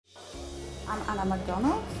I'm Anna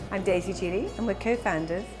MacDonald. I'm Daisy Geely, and we're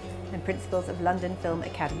co-founders and principals of London Film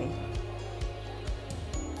Academy.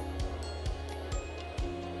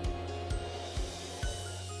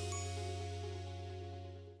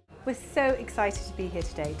 We're so excited to be here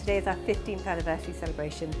today. Today is our 15th anniversary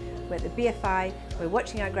celebration. We're at the BFI, we're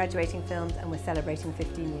watching our graduating films, and we're celebrating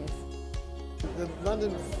 15 years. The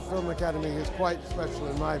London Film Academy is quite special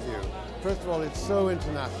in my view. First of all, it's so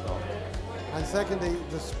international. And secondly,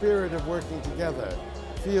 the spirit of working together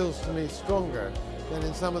feels to me stronger than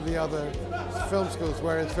in some of the other film schools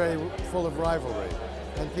where it's very full of rivalry.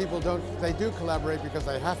 And people they do collaborate because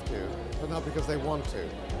they have to, but not because they want to.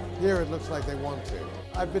 Here it looks like they want to.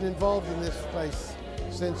 I've been involved in this place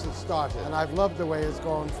since it started, and I've loved the way it's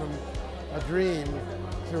gone from a dream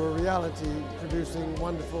to a reality, producing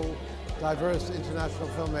wonderful, diverse international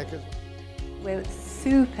filmmakers. We're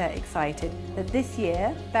super excited that this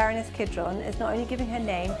year Baroness Kidron is not only giving her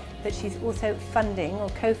name, but she's also funding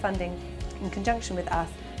or co-funding in conjunction with us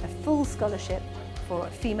a full scholarship for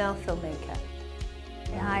a female filmmaker.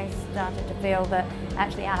 I started to feel that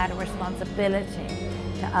actually I had a responsibility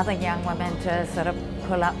to other young women to sort of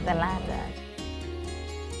pull up the ladder.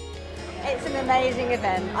 It's an amazing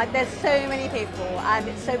event. There's so many people, and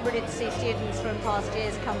it's so brilliant to see students from past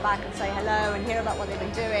years come back and say hello and hear about what they've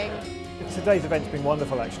been doing. Today's event's been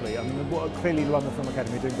wonderful actually. I mean, clearly the London Film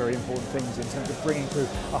Academy are doing very important things in terms of bringing through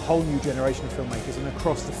a whole new generation of filmmakers and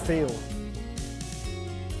across the field.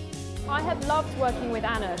 I have loved working with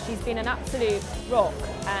Anna. She's been an absolute rock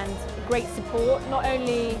and great support, not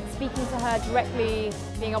only speaking to her directly,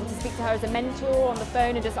 being able to speak to her as a mentor on the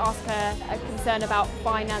phone and just ask her a concern about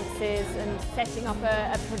finances and setting up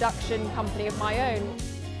a production company of my own.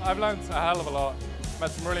 I've learned a hell of a lot,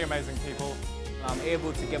 met some really amazing people. I'm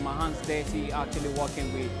able to get my hands dirty, actually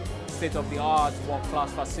working with state-of-the-art,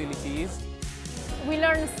 world-class facilities. We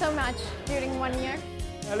learned so much during 1 year.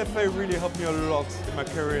 LFA really helped me a lot in my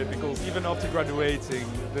career because even after graduating,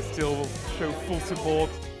 they still show full support.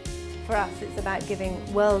 For us, it's about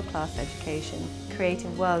giving world-class education,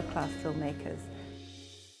 creating world-class filmmakers.